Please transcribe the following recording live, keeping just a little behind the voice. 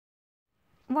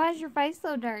Why is your face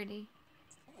so dirty?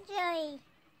 Jerry.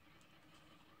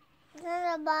 It's in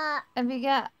a box. Have you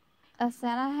got a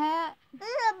Santa hat? It's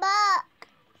in a box.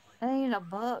 That ain't a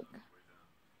book.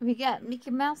 Have you got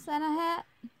Mickey Mouse Santa hat?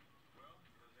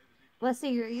 Let's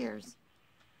see your ears.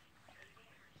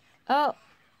 Oh.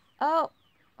 Oh.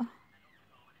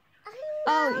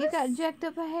 Oh, you got jacked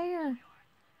up a hair.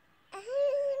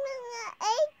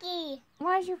 Achy.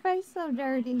 Why is your face so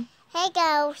dirty? Hey,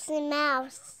 goes the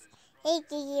mouse.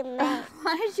 Achy mouse.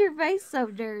 Why is your face so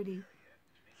dirty?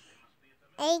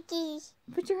 Achy.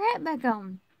 Put your hat back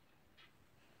on.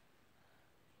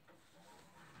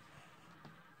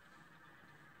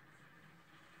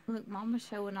 Look, Mama's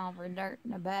showing all her dirt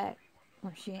in the back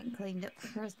where she ain't cleaned up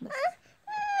for Christmas.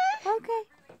 Okay,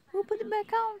 we'll put it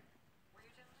back on.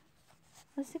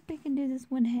 Let's see if we can do this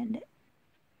one-handed.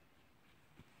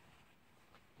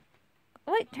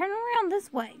 Wait, turn around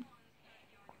this way.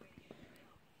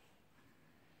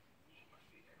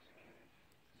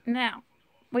 Now,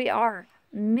 we are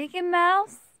Mickey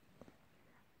Mouse.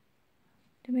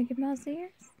 Do Mickey Mouse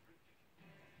ears?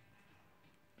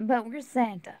 But we're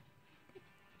Santa.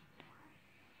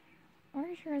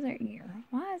 Where's your other ear?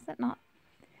 Why is that not?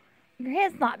 Your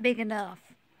head's not big enough.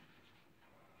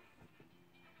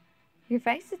 Your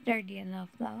face is dirty enough,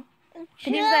 though.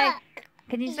 Can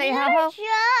you say ho ho?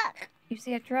 Truck. You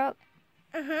see a truck?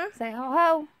 Uh-huh. Say ho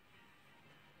ho.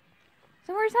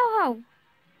 So where's ho ho?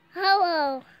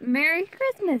 Hello. Merry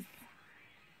Christmas.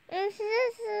 This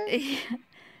is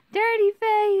Dirty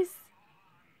face.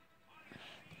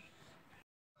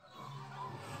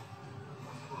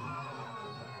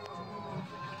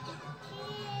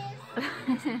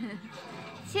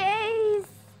 Cheese.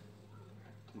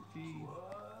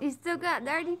 You still got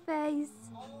dirty face.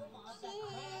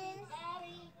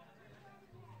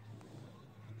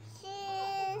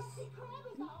 cheese.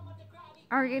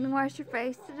 Are you gonna wash your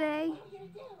face today?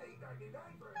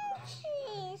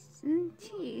 Cheese.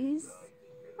 Cheese.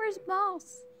 Where's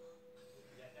Boss?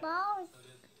 Balls.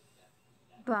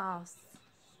 Boss.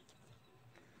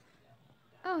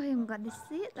 Oh, I'm glad to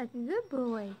see it like a good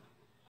boy.